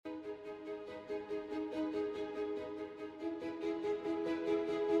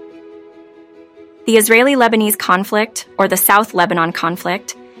The Israeli-Lebanese conflict, or the South Lebanon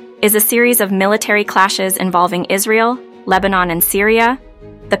conflict, is a series of military clashes involving Israel, Lebanon and Syria,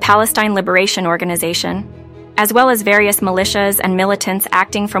 the Palestine Liberation Organization, as well as various militias and militants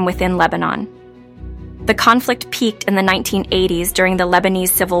acting from within Lebanon. The conflict peaked in the 1980s during the Lebanese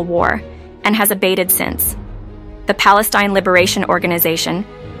Civil War and has abated since. The Palestine Liberation Organization,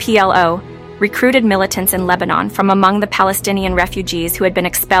 PLO, recruited militants in Lebanon from among the Palestinian refugees who had been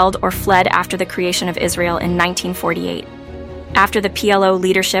expelled or fled after the creation of Israel in 1948. After the PLO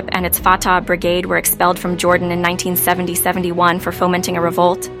leadership and its Fatah brigade were expelled from Jordan in 1970-71 for fomenting a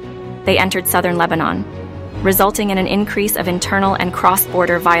revolt, they entered southern Lebanon, resulting in an increase of internal and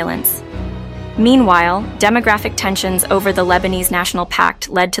cross-border violence. Meanwhile, demographic tensions over the Lebanese National Pact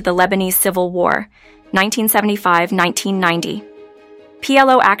led to the Lebanese Civil War, 1975-1990.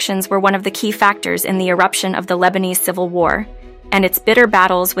 PLO actions were one of the key factors in the eruption of the Lebanese Civil War, and its bitter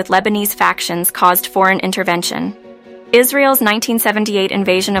battles with Lebanese factions caused foreign intervention. Israel's 1978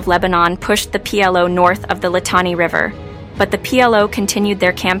 invasion of Lebanon pushed the PLO north of the Litani River, but the PLO continued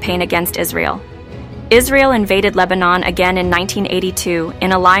their campaign against Israel. Israel invaded Lebanon again in 1982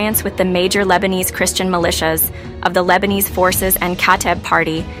 in alliance with the major Lebanese Christian militias of the Lebanese Forces and Kateb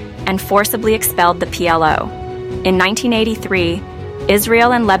Party and forcibly expelled the PLO. In 1983,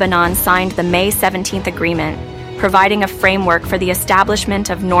 Israel and Lebanon signed the May 17th Agreement, providing a framework for the establishment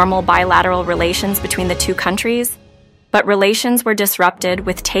of normal bilateral relations between the two countries, but relations were disrupted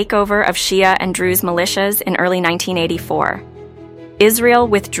with takeover of Shia and Druze militias in early 1984. Israel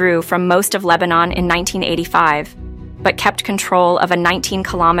withdrew from most of Lebanon in 1985, but kept control of a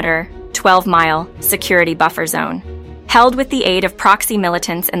 19-kilometer, 12-mile security buffer zone, held with the aid of proxy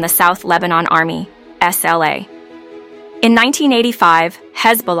militants in the South Lebanon Army, SLA. In 1985,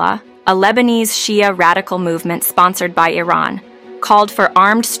 Hezbollah, a Lebanese Shia radical movement sponsored by Iran, called for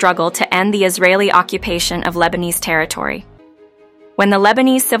armed struggle to end the Israeli occupation of Lebanese territory. When the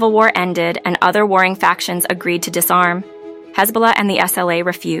Lebanese Civil War ended and other warring factions agreed to disarm, Hezbollah and the SLA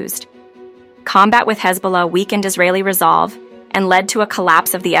refused. Combat with Hezbollah weakened Israeli resolve and led to a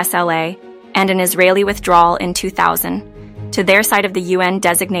collapse of the SLA and an Israeli withdrawal in 2000 to their side of the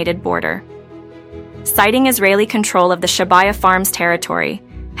UN-designated border. Citing Israeli control of the Shabaya Farms territory,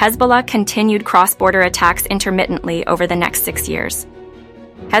 Hezbollah continued cross-border attacks intermittently over the next 6 years.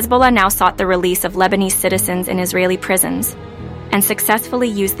 Hezbollah now sought the release of Lebanese citizens in Israeli prisons and successfully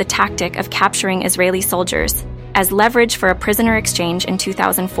used the tactic of capturing Israeli soldiers as leverage for a prisoner exchange in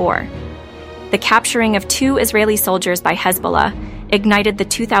 2004. The capturing of 2 Israeli soldiers by Hezbollah ignited the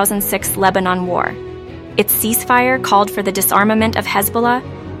 2006 Lebanon War. Its ceasefire called for the disarmament of Hezbollah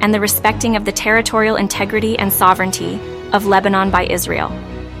and the respecting of the territorial integrity and sovereignty of Lebanon by Israel.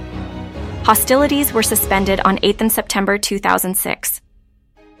 Hostilities were suspended on 8th September 2006.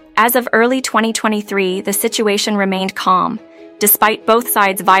 As of early 2023, the situation remained calm, despite both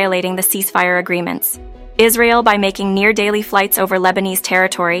sides violating the ceasefire agreements. Israel by making near-daily flights over Lebanese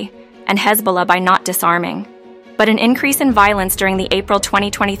territory, and Hezbollah by not disarming. But an increase in violence during the April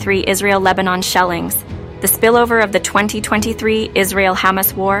 2023 Israel-Lebanon shellings, the spillover of the 2023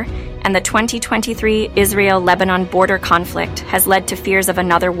 Israel-Hamas war, and the 2023 Israel-Lebanon border conflict has led to fears of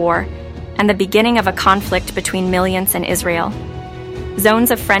another war, and the beginning of a conflict between millions and Israel.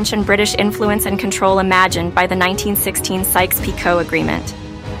 Zones of French and British influence and control imagined by the 1916 Sykes-Picot Agreement.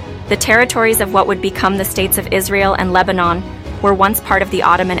 The territories of what would become the states of Israel and Lebanon were once part of the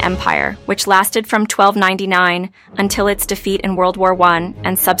Ottoman Empire, which lasted from 1299 until its defeat in World War I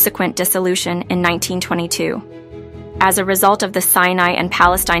and subsequent dissolution in 1922. As a result of the Sinai and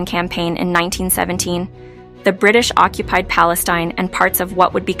Palestine campaign in 1917, the British occupied Palestine and parts of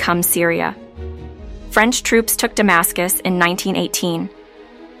what would become Syria. French troops took Damascus in 1918.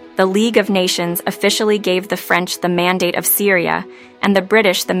 The League of Nations officially gave the French the Mandate of Syria and the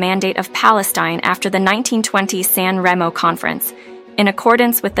British the Mandate of Palestine after the 1920 San Remo Conference, in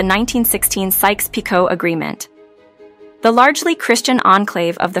accordance with the 1916 Sykes-Picot Agreement. The largely Christian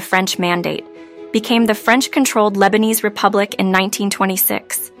enclave of the French Mandate became the French-controlled Lebanese Republic in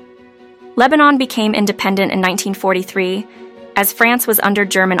 1926. Lebanon became independent in 1943, as France was under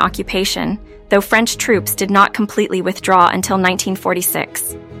German occupation, though French troops did not completely withdraw until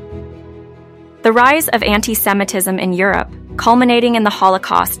 1946. The rise of anti-Semitism in Europe, culminating in the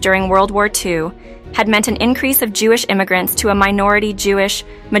Holocaust during World War II, had meant an increase of Jewish immigrants to a minority Jewish,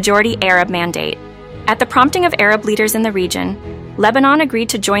 majority Arab mandate. At the prompting of Arab leaders in the region, Lebanon agreed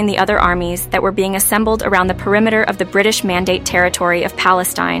to join the other armies that were being assembled around the perimeter of the British Mandate territory of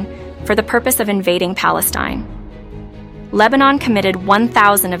Palestine for the purpose of invading Palestine. Lebanon committed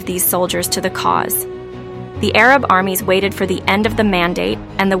 1,000 of these soldiers to the cause. The Arab armies waited for the end of the mandate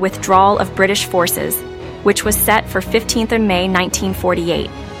and the withdrawal of British forces, which was set for 15th of May 1948.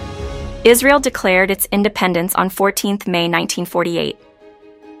 Israel declared its independence on 14th May 1948.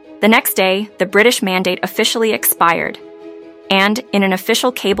 The next day, the British mandate officially expired, and in an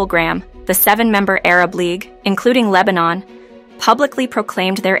official cablegram, the 7-member Arab League, including Lebanon, publicly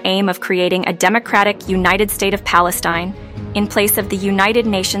proclaimed their aim of creating a democratic United State of Palestine in place of the United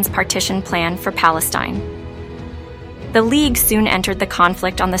Nations Partition Plan for Palestine. The League soon entered the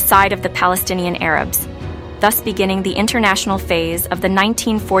conflict on the side of the Palestinian Arabs, thus beginning the international phase of the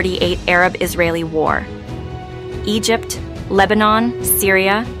 1948 Arab-Israeli War. Egypt, Lebanon,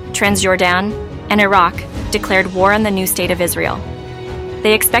 Syria, Transjordan, and Iraq declared war on the new state of Israel.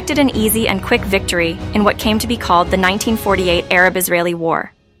 They expected an easy and quick victory in what came to be called the 1948 Arab-Israeli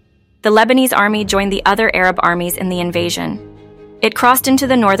War. The Lebanese army joined the other Arab armies in the invasion. It crossed into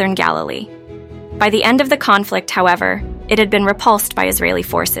the northern Galilee. By the end of the conflict, however, it had been repulsed by Israeli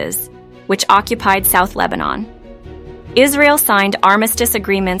forces, which occupied South Lebanon. Israel signed armistice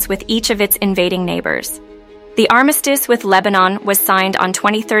agreements with each of its invading neighbors. The armistice with Lebanon was signed on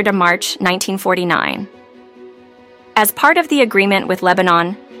 23rd of March 1949. As part of the agreement with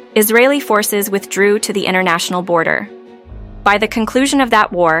Lebanon, Israeli forces withdrew to the international border. By the conclusion of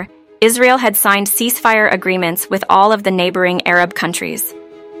that war, Israel had signed ceasefire agreements with all of the neighboring Arab countries.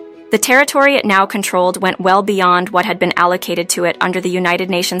 The territory it now controlled went well beyond what had been allocated to it under the United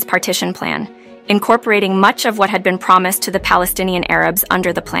Nations Partition Plan, incorporating much of what had been promised to the Palestinian Arabs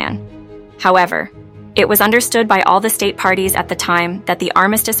under the plan. However, it was understood by all the state parties at the time that the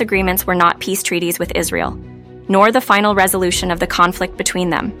armistice agreements were not peace treaties with Israel, nor the final resolution of the conflict between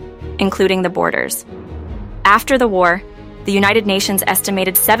them, including the borders. After the war, the United Nations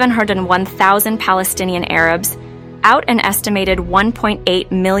estimated 701,000 Palestinian Arabs, out an estimated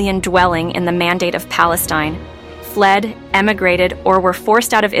 1.8 million dwelling in the Mandate of Palestine, fled, emigrated, or were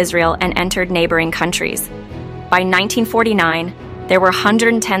forced out of Israel and entered neighboring countries. By 1949, there were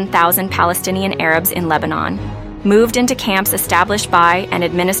 110,000 Palestinian Arabs in Lebanon, moved into camps established by and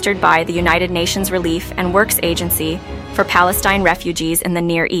administered by the United Nations Relief and Works Agency for Palestine refugees in the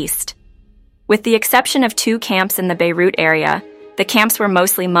Near East. With the exception of 2 camps in the Beirut area, the camps were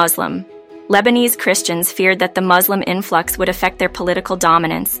mostly Muslim. Lebanese Christians feared that the Muslim influx would affect their political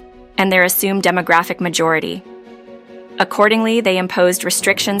dominance and their assumed demographic majority. Accordingly, they imposed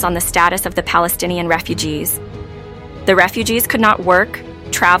restrictions on the status of the Palestinian refugees. The refugees could not work,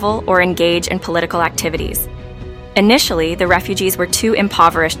 travel, or engage in political activities. Initially, the refugees were too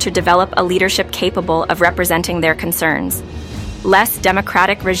impoverished to develop a leadership capable of representing their concerns. Less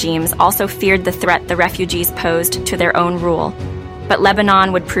democratic regimes also feared the threat the refugees posed to their own rule, but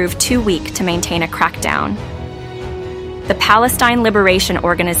Lebanon would prove too weak to maintain a crackdown. The Palestine Liberation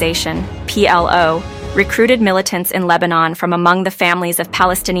Organization, PLO, recruited militants in Lebanon from among the families of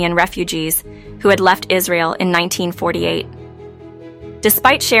Palestinian refugees who had left Israel in 1948.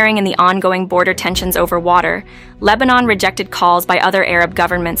 Despite sharing in the ongoing border tensions over water, Lebanon rejected calls by other Arab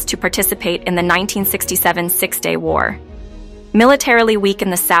governments to participate in the 1967 Six-Day War. Militarily weak in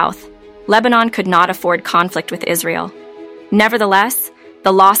the south, Lebanon could not afford conflict with Israel. Nevertheless,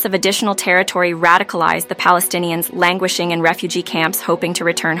 the loss of additional territory radicalized the Palestinians languishing in refugee camps hoping to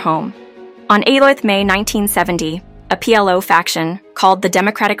return home. On 8th May 1970, a PLO faction, called the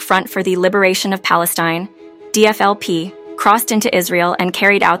Democratic Front for the Liberation of Palestine, DFLP, crossed into Israel and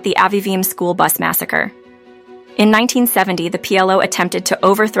carried out the Avivim school bus massacre. In 1970, the PLO attempted to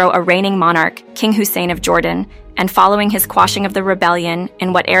overthrow a reigning monarch, King Hussein of Jordan, and following his quashing of the rebellion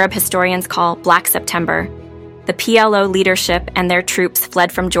in what Arab historians call Black September, the PLO leadership and their troops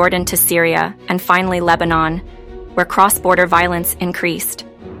fled from Jordan to Syria and finally Lebanon, where cross-border violence increased.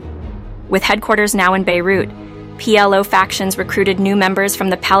 With headquarters now in Beirut, PLO factions recruited new members from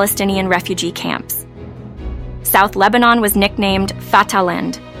the Palestinian refugee camps. South Lebanon was nicknamed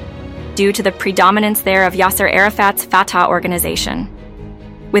Fatahland, due to the predominance there of Yasser Arafat's Fatah organization.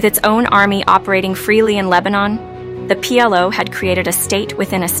 With its own army operating freely in Lebanon, the PLO had created a state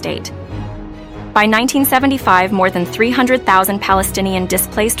within a state. By 1975, more than 300,000 Palestinian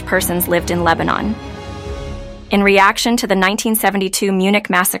displaced persons lived in Lebanon. In reaction to the 1972 Munich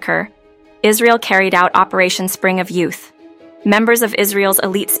massacre, Israel carried out Operation Spring of Youth. Members of Israel's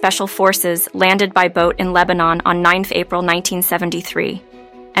elite special forces landed by boat in Lebanon on 9 April 1973,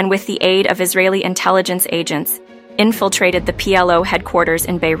 and with the aid of Israeli intelligence agents, infiltrated the PLO headquarters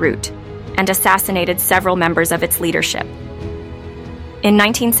in Beirut and assassinated several members of its leadership. In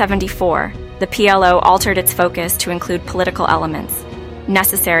 1974, the PLO altered its focus to include political elements,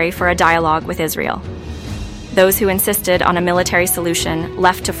 necessary for a dialogue with Israel. Those who insisted on a military solution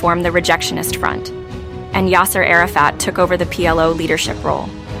left to form the Rejectionist Front. and Yasser Arafat took over the PLO leadership role.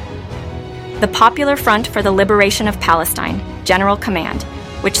 The Popular Front for the Liberation of Palestine, General Command,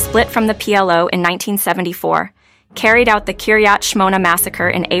 which split from the PLO in 1974, carried out the Kiryat Shmona massacre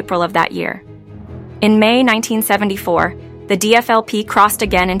in April of that year. In May 1974, the DFLP crossed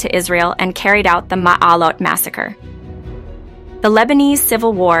again into Israel and carried out the Ma'alot massacre. The Lebanese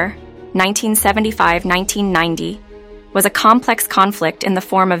Civil War, 1975-1990, was a complex conflict in the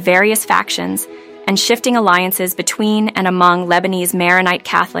form of various factions and shifting alliances between and among Lebanese Maronite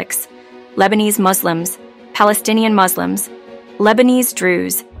Catholics, Lebanese Muslims, Palestinian Muslims, Lebanese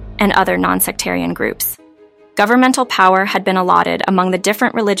Druze, and other non-sectarian groups. Governmental power had been allotted among the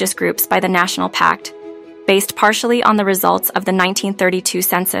different religious groups by the National Pact, based partially on the results of the 1932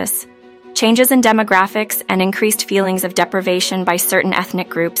 census. Changes in demographics and increased feelings of deprivation by certain ethnic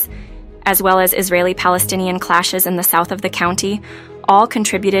groups, as well as Israeli-Palestinian clashes in the south of the county, all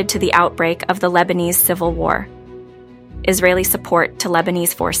contributed to the outbreak of the Lebanese Civil War. Israeli support to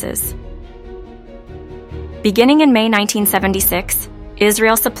Lebanese forces. Beginning in May 1976,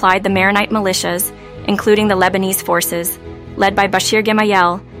 Israel supplied the Maronite militias, including the Lebanese forces, led by Bashir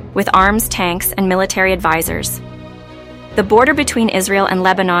Gemayel, with arms, tanks, and military advisors. The border between Israel and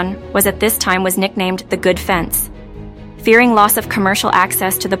Lebanon was nicknamed the Good Fence. Fearing loss of commercial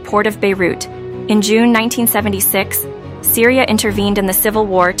access to the port of Beirut, in June 1976, Syria intervened in the civil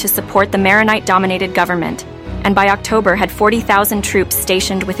war to support the Maronite-dominated government, and by October had 40,000 troops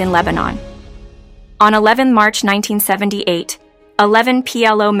stationed within Lebanon. On 11 March 1978, 11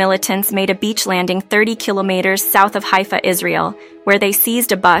 PLO militants made a beach landing 30 kilometers south of Haifa, Israel, where they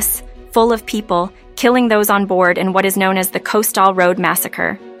seized a bus full of people, killing those on board in what is known as the Coastal Road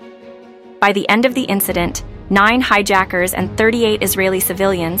Massacre. By the end of the incident, 9 hijackers and 38 Israeli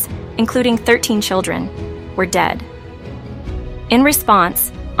civilians, including 13 children, were dead. In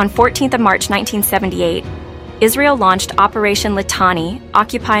response, on 14 March 1978, Israel launched Operation Litani,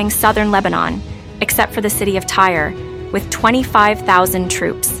 occupying southern Lebanon, except for the city of Tyre, with 25,000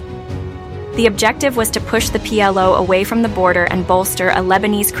 troops. The objective was to push the PLO away from the border and bolster a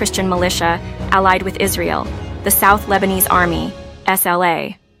Lebanese Christian militia allied with Israel, the South Lebanese Army,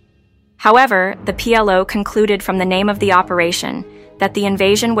 SLA. However, the PLO concluded from the name of the operation that the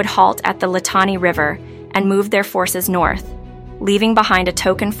invasion would halt at the Litani River and move their forces north, leaving behind a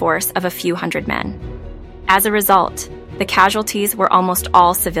token force of a few hundred men. As a result, the casualties were almost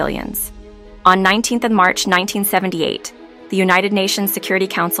all civilians. On 19 March 1978, the United Nations Security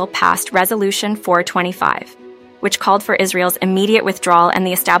Council passed Resolution 425, which called for Israel's immediate withdrawal and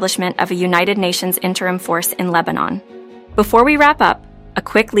the establishment of a United Nations interim force in Lebanon. Before we wrap up, a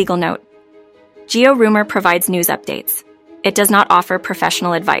quick legal note. GeoRumor provides news updates. It does not offer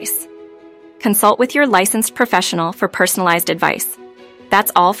professional advice. Consult with your licensed professional for personalized advice.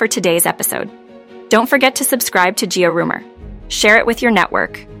 That's all for today's episode. Don't forget to subscribe to GeoRumor. Share it with your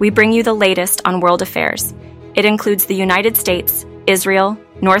network. We bring you the latest on world affairs. It includes the United States, Israel,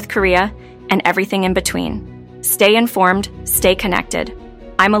 North Korea, and everything in between. Stay informed, stay connected.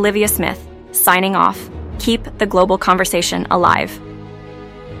 I'm Olivia Smith, signing off. Keep the global conversation alive.